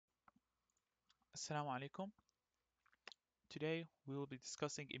Assalamu alaikum. Today we will be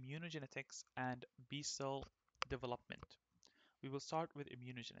discussing immunogenetics and B-cell development. We will start with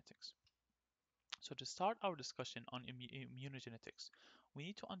immunogenetics. So to start our discussion on immunogenetics, we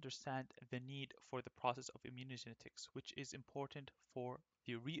need to understand the need for the process of immunogenetics, which is important for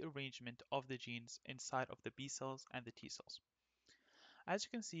the rearrangement of the genes inside of the B cells and the T cells. As you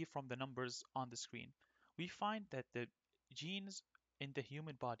can see from the numbers on the screen, we find that the genes in the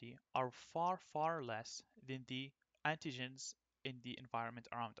human body are far, far less than the antigens in the environment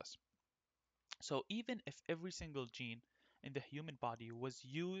around us. So even if every single gene in the human body was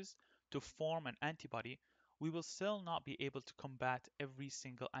used to form an antibody, we will still not be able to combat every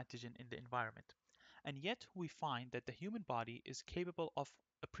single antigen in the environment. And yet we find that the human body is capable of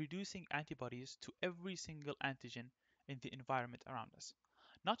producing antibodies to every single antigen in the environment around us.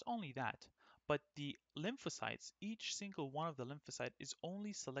 Not only that, but the lymphocytes, each single one of the lymphocytes is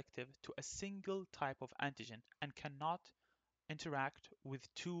only selective to a single type of antigen and cannot interact with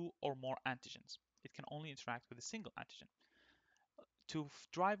two or more antigens. It can only interact with a single antigen. To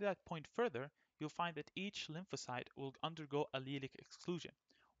drive that point further, you'll find that each lymphocyte will undergo allelic exclusion,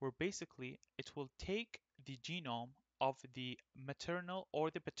 where basically it will take the genome of the maternal or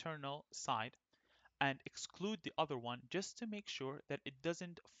the paternal side and exclude the other one just to make sure that it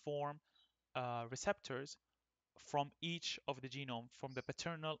doesn't form receptors from each of the genome from the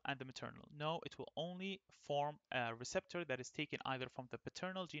paternal and the maternal. No, it will only form a receptor that is taken either from the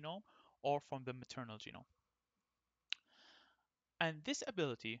paternal genome or from the maternal genome. And this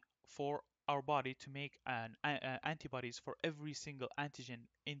ability for our body to make antibodies for every single antigen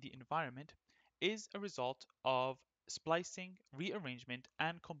in the environment is a result of splicing, rearrangement,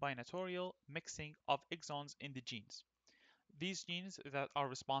 and combinatorial mixing of exons in the genes. These genes that are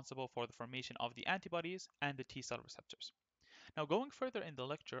responsible for the formation of the antibodies and the T cell receptors. Now, going further in the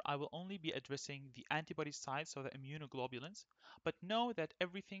lecture, I will only be addressing the antibody side, so the immunoglobulins, but know that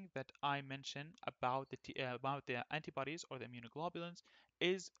everything that I mention about about the antibodies or the immunoglobulins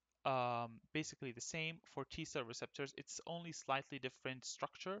is basically the same for T cell receptors. It's only slightly different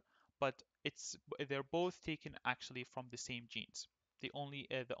structure, but they're both taken actually from the same genes. The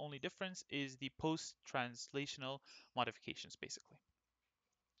only difference is the post-translational modifications, basically.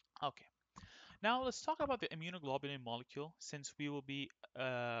 Okay. Now let's talk about the immunoglobulin molecule since we will be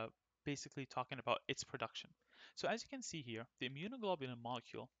basically talking about its production. So as you can see here, the immunoglobulin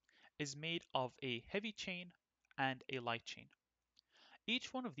molecule is made of a heavy chain and a light chain.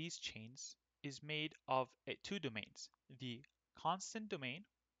 Each one of these chains is made of two domains, the constant domain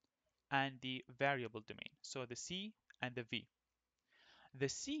and the variable domain, so the C and the V. The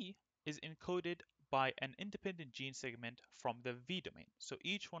C is encoded by an independent gene segment from the V domain. So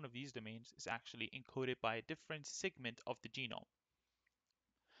each one of these domains is actually encoded by a different segment of the genome.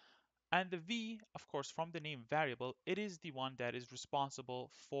 And the V, of course, from the name variable, it is the one that is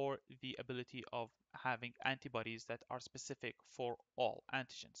responsible for the ability of having antibodies that are specific for all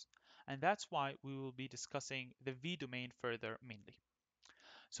antigens. And that's why we will be discussing the V domain further mainly.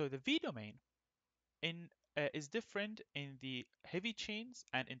 So the V domain is different in the heavy chains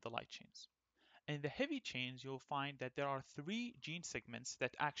and in the light chains. In the heavy chains, you'll find that there are three gene segments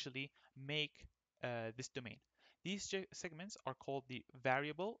that actually make this domain. These segments are called the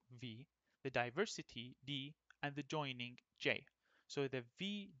variable V, the diversity D, and the joining J. So the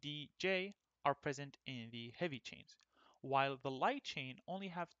V, D, J are present in the heavy chains, while the light chain only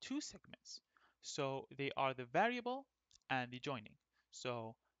have two segments. So they are the variable and the joining.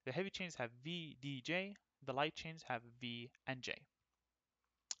 So the heavy chains have V, D, J, the light chains have V and J.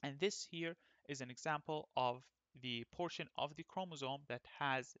 And this here is an example of the portion of the chromosome that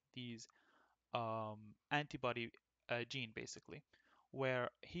has these antibody gene basically, where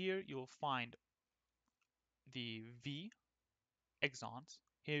here you'll find the V exons,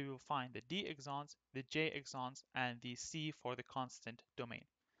 here you'll find the D exons, the J exons, and the C for the constant domain.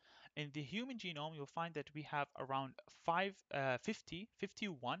 In the human genome, you'll find that we have around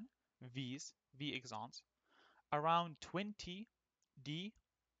 51 V's, V exons, around 20 D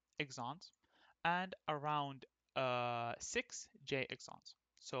exons, and around 6 J exons.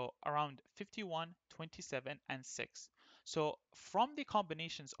 So around 51, 27, and 6. So from the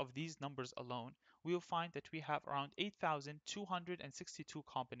combinations of these numbers alone, we will find that we have around 8,262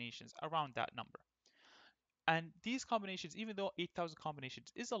 combinations, around that number. And these combinations, even though 8,000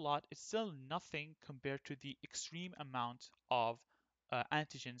 combinations is a lot, it's still nothing compared to the extreme amount of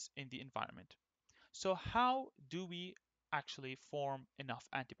antigens in the environment. So how do we actually form enough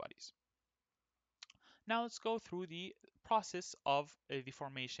antibodies? Now let's go through the process of the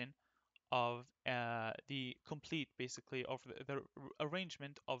formation of the complete, basically, of the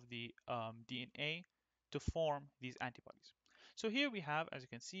arrangement of the DNA to form these antibodies. So here we have, as you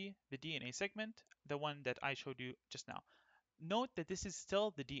can see, the DNA segment, the one that I showed you just now. Note that this is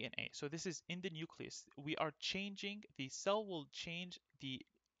still the DNA. So this is in the nucleus. We are changing, the cell will change the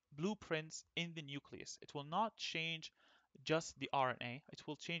blueprints in the nucleus. It will not change just the RNA. It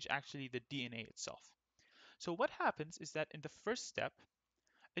will change actually the DNA itself. So what happens is that in the first step,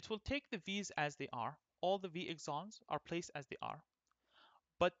 it will take the V's as they are. All the V exons are placed as they are.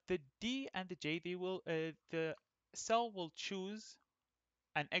 But the D and the J, the cell will choose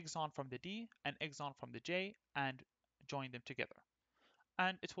an exon from the D, an exon from the J, and join them together.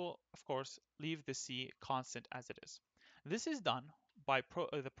 And it will, of course, leave the C constant as it is. This is done by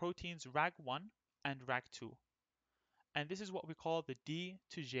the proteins RAG1 and RAG2. And this is what we call the D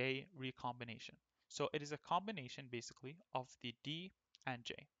to J recombination. So it is a combination, basically, of the D and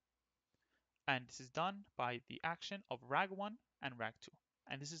J. And this is done by the action of RAG1 and RAG2.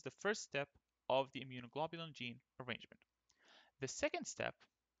 And this is the first step of the immunoglobulin gene arrangement. The second step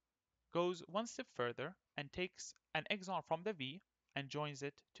goes one step further and takes an exon from the V and joins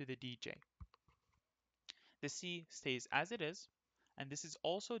it to the DJ. The C stays as it is, and this is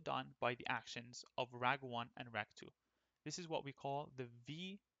also done by the actions of RAG1 and RAG2. This is what we call the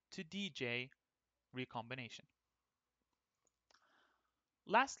V to DJ recombination.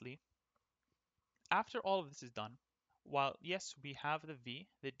 Lastly, after all of this is done, while yes, we have the V,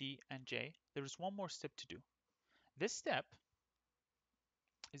 the D, and J, there is one more step to do. This step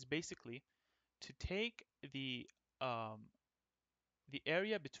is basically to take the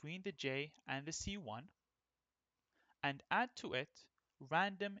area between the J and the C1 and add to it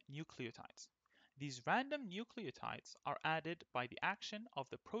random nucleotides. These random nucleotides are added by the action of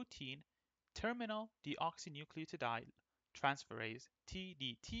the protein terminal deoxynucleotide transferase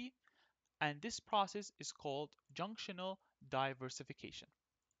TDT, and this process is called junctional diversification.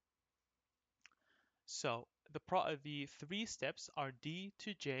 So the three steps are D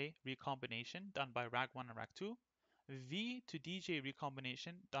to J recombination done by RAG1 and RAG2, V to DJ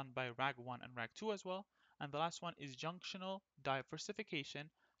recombination done by RAG1 and RAG2 as well, and the last one is junctional diversification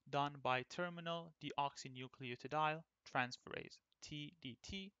done by terminal deoxynucleotide transferase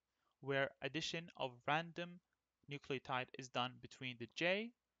TDT, where addition of random nucleotide is done between the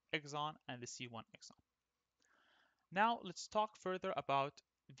J exon and the C1 exon. Now let's talk further about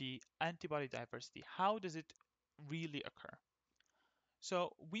the antibody diversity. How does it really occur?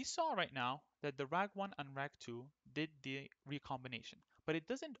 So we saw right now that the RAG1 and RAG2 did the recombination, but it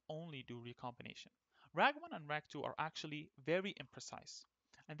doesn't only do recombination. RAG1 and RAG2 are actually very imprecise,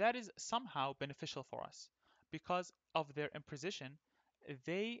 and that is somehow beneficial for us because of their imprecision.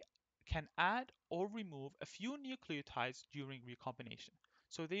 They can add or remove a few nucleotides during recombination.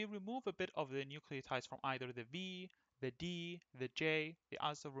 So they remove a bit of the nucleotides from either the V, the D, the J, they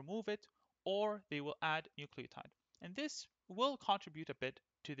also remove it, or they will add nucleotide. And this will contribute a bit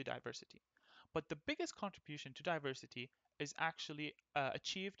to the diversity. But the biggest contribution to diversity is actually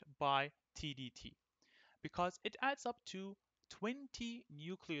achieved by TDT because it adds up to 20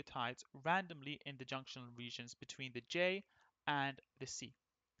 nucleotides randomly in the junctional regions between the J and the C.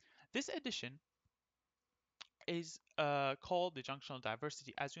 This addition is called the junctional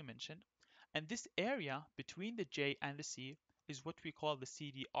diversity, as we mentioned, and this area between the J and the C is what we call the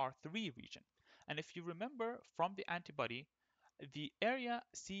CDR3 region. And if you remember from the antibody, the area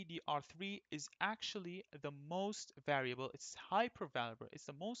CDR3 is actually the most variable, it's hypervariable, it's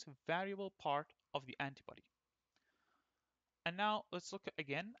the most variable part of the antibody. And now let's look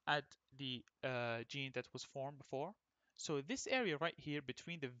again at the gene that was formed before. So this area right here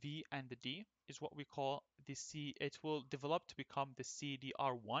between the V and the D is what we call the C. It will develop to become the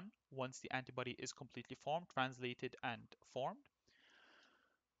CDR1 once the antibody is completely formed, translated, and formed.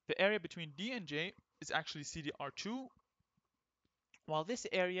 The area between D and J is actually CDR2, while this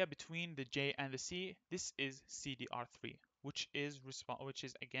area between the J and the C, this is CDR3, which is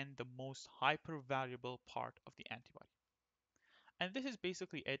again the most hypervariable part of the antibody. And this is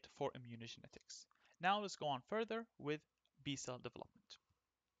basically it for immunogenetics. Now let's go on further with B-cell development.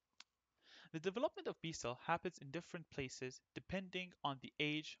 The development of B-cell happens in different places depending on the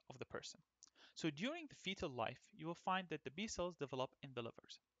age of the person. So during the fetal life, you will find that the B-cells develop in the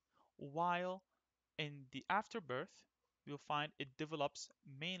livers, while in the afterbirth, you'll find it develops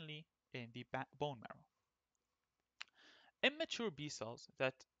mainly in the bone marrow. Immature B cells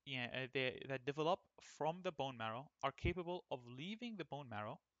that develop from the bone marrow are capable of leaving the bone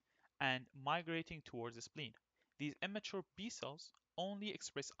marrow and migrating towards the spleen. These immature B cells only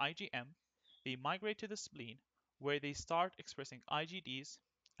express IgM, they migrate to the spleen where they start expressing IgDs,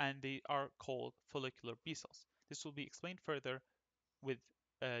 and they are called follicular B cells. This will be explained further with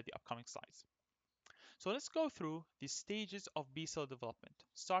the upcoming slides. So let's go through the stages of B cell development,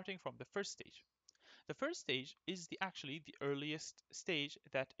 starting from the first stage. The first stage is actually the earliest stage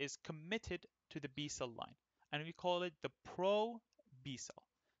that is committed to the B cell line, and we call it the pro B cell.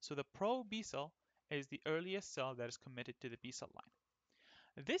 So the pro B cell is the earliest cell that is committed to the B cell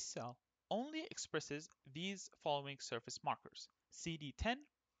line. This cell only expresses these following surface markers, CD10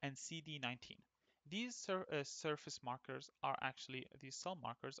 and CD19. These surface markers are actually, these cell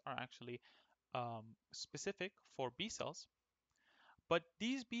markers are actually specific for B cells, but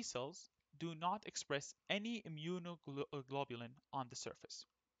these B cells do not express any immunoglobulin on the surface.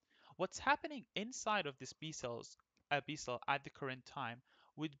 What's happening inside of this B cell at the current time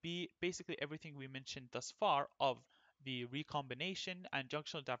would be basically everything we mentioned thus far of the recombination and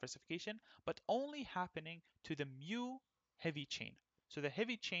junctional diversification, but only happening to the mu heavy chain. So the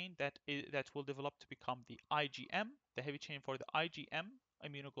heavy chain that will develop to become the IgM, the heavy chain for the IgM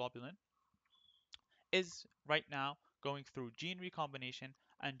immunoglobulin, is right now going through gene recombination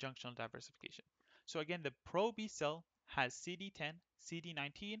and junctional diversification. So again, the pro B cell has CD10,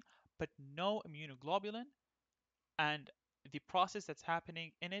 CD19, but no immunoglobulin, and the process that's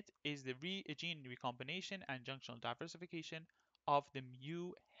happening in it is the gene recombination and junctional diversification of the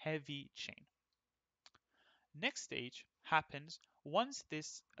mu heavy chain. Next stage happens once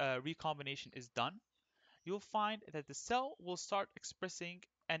this recombination is done. You'll find that the cell will start expressing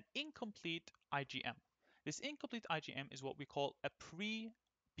an incomplete IgM. This incomplete IgM is what we call a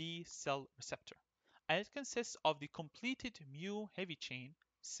pre-B cell receptor. And it consists of the completed mu heavy chain,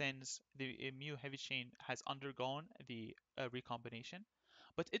 since the mu heavy chain has undergone the recombination,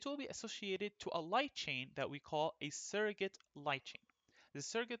 but it will be associated to a light chain that we call a surrogate light chain. The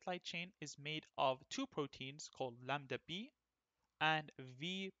surrogate light chain is made of two proteins called lambda B and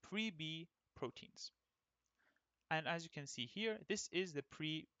V pre-B proteins. And as you can see here, this is the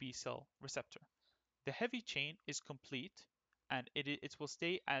pre-B cell receptor. The heavy chain is complete, and it will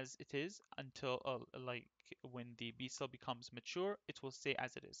stay as it is until like when the B cell becomes mature, it will stay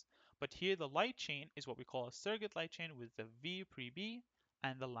as it is. But here the light chain is what we call a surrogate light chain with the V pre-B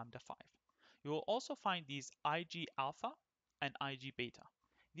and the lambda 5. You will also find these Ig alpha and Ig beta.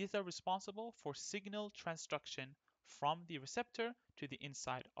 These are responsible for signal transduction from the receptor to the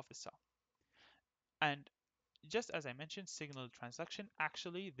inside of the cell. And just as I mentioned, signal transduction,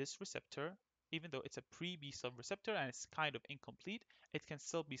 actually this receptor, even though it's a pre-B cell receptor and it's kind of incomplete, it can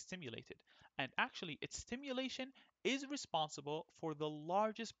still be stimulated. And actually its stimulation is responsible for the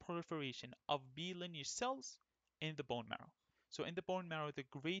largest proliferation of B lineage cells in the bone marrow. So in the bone marrow, the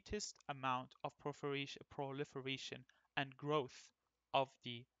greatest amount of proliferation and growth of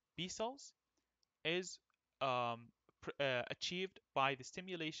the B cells is achieved by the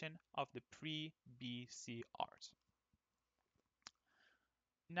stimulation of the pre-BCRs.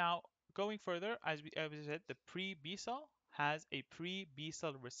 Now, going further, as we said, the pre-B cell has a pre-B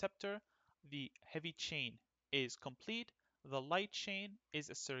cell receptor. The heavy chain is complete. The light chain is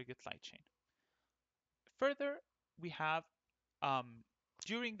a surrogate light chain. Further, we have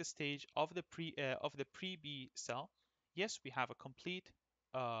during the stage of the pre-B cell, yes, we have a complete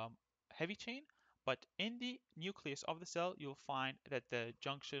um, heavy chain, but in the nucleus of the cell, you'll find that the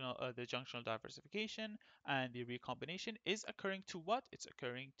junctional diversification and the recombination is occurring to what? It's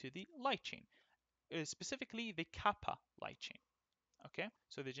occurring to the light chain, specifically the kappa light chain. Okay,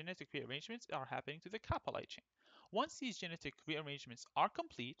 so the genetic rearrangements are happening to the kappa light chain. Once these genetic rearrangements are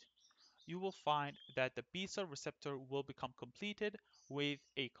complete, you will find that the B cell receptor will become completed with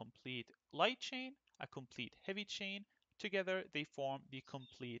a complete light chain, a complete heavy chain. Together, they form the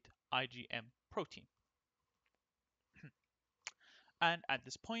complete IgM protein. And at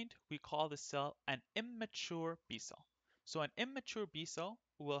this point, we call the cell an immature B cell. So an immature B cell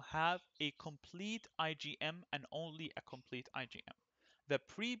will have a complete IgM and only a complete IgM. The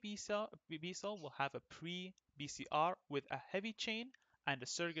pre-B cell, B cell will have a pre-BCR with a heavy chain and a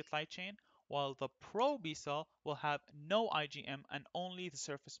surrogate light chain, while the pro-B cell will have no IgM and only the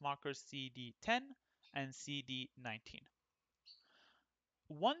surface markers CD10 and CD19.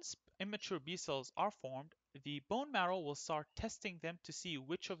 Once immature B cells are formed, the bone marrow will start testing them to see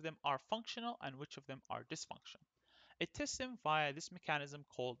which of them are functional and which of them are dysfunctional. It tests them via this mechanism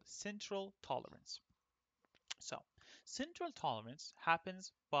called central tolerance. So, central tolerance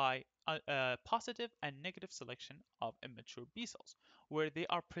happens by a positive and negative selection of immature B cells, where they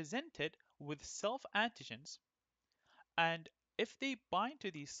are presented with self-antigens, and if they bind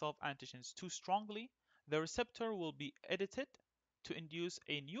to these self-antigens too strongly, the receptor will be edited to induce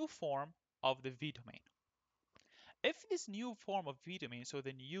a new form of the V domain. If this new form of vitamin, so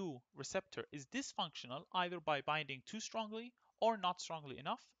the new receptor, is dysfunctional either by binding too strongly or not strongly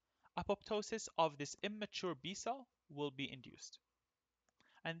enough, apoptosis of this immature B cell will be induced.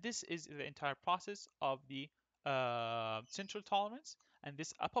 And this is the entire process of the central tolerance. And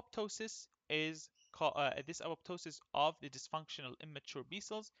this apoptosis this apoptosis of the dysfunctional immature B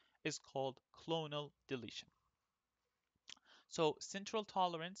cells is called clonal deletion. So central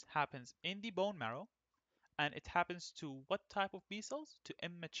tolerance happens in the bone marrow, and it happens to what type of B cells? To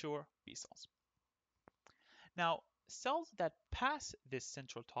immature B cells. Now, cells that pass this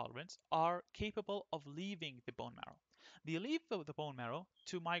central tolerance are capable of leaving the bone marrow. They leave the bone marrow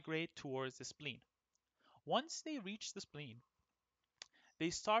to migrate towards the spleen. Once they reach the spleen, they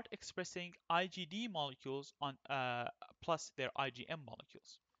start expressing IgD molecules on plus their IgM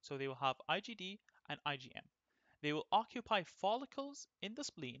molecules. So they will have IgD and IgM. They will occupy follicles in the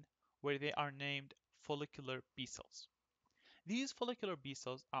spleen where they are named follicular B cells. These follicular B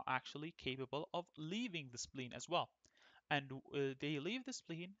cells are actually capable of leaving the spleen as well. And they leave the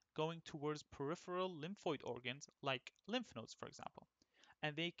spleen going towards peripheral lymphoid organs like lymph nodes, for example.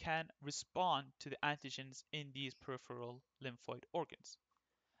 And they can respond to the antigens in these peripheral lymphoid organs.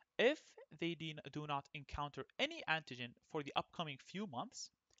 If they do not encounter any antigen for the upcoming few months,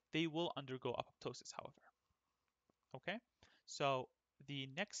 they will undergo apoptosis, however. Okay, so the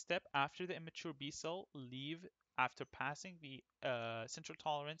next step after the immature B cell leave after passing the central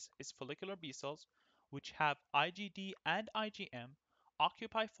tolerance is follicular B cells, which have IgD and IgM,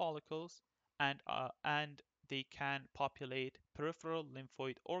 occupy follicles, and they can populate peripheral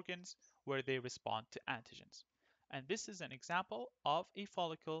lymphoid organs where they respond to antigens. And this is an example of a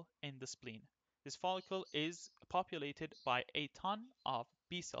follicle in the spleen. This follicle is populated by a ton of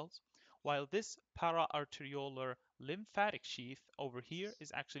B cells, while this para-arteriolar lymphatic sheath over here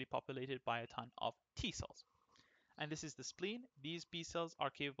is actually populated by a ton of T cells. And this is the spleen. These B cells are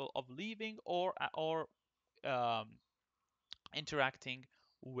capable of leaving or um, interacting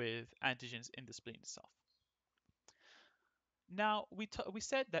with antigens in the spleen itself. Now, we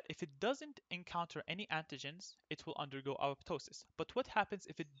said that if it doesn't encounter any antigens, it will undergo apoptosis. But what happens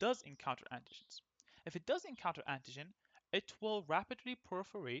if it does encounter antigens? If it does encounter antigen, it will rapidly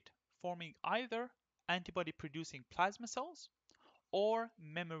proliferate, forming either antibody-producing plasma cells or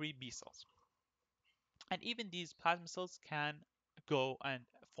memory B cells. And even these plasma cells can go and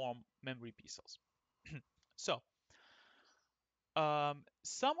form memory B cells. So,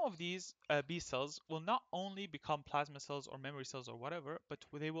 some of these B cells will not only become plasma cells or memory cells or whatever, but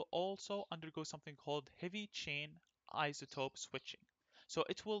they will also undergo something called heavy chain isotope switching. So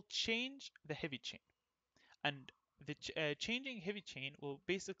it will change the heavy chain. And the changing heavy chain will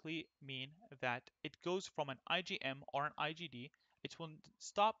basically mean that it goes from an IgM or an IgD. It will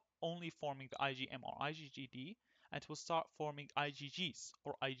stop only forming the IgM or IgD, and it will start forming IgGs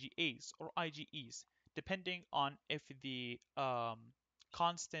or IgAs or IgEs, depending on if the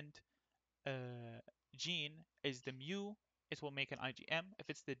constant gene is the mu, it will make an IgM. If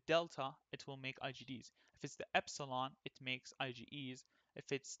it's the delta, it will make IgDs. If it's the epsilon, it makes IgEs.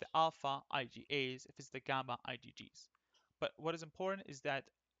 If it's the alpha, IgAs. If it's the gamma, IgGs. But what is important is that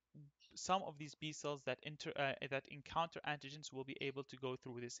some of these B cells that encounter antigens will be able to go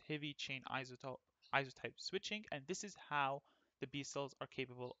through this heavy chain isotype switching, and this is how the B cells are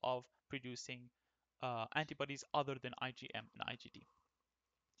capable of producing antibodies other than IgM and IgD.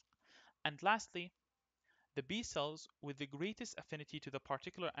 And lastly, the B cells with the greatest affinity to the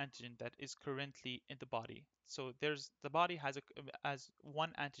particular antigen that is currently in the body. So the body has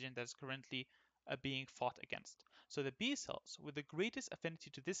one antigen that is currently being fought against. So the B cells with the greatest affinity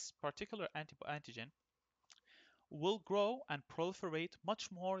to this particular antigen will grow and proliferate much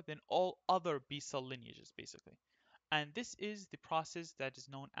more than all other B cell lineages, basically. And this is the process that is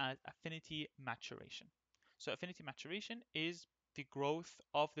known as affinity maturation. So affinity maturation is the growth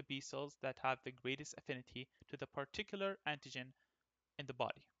of the B cells that have the greatest affinity to the particular antigen in the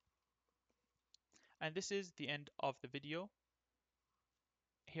body. And this is the end of the video.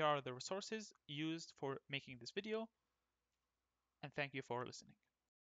 Here are the resources used for making this video, and thank you for listening.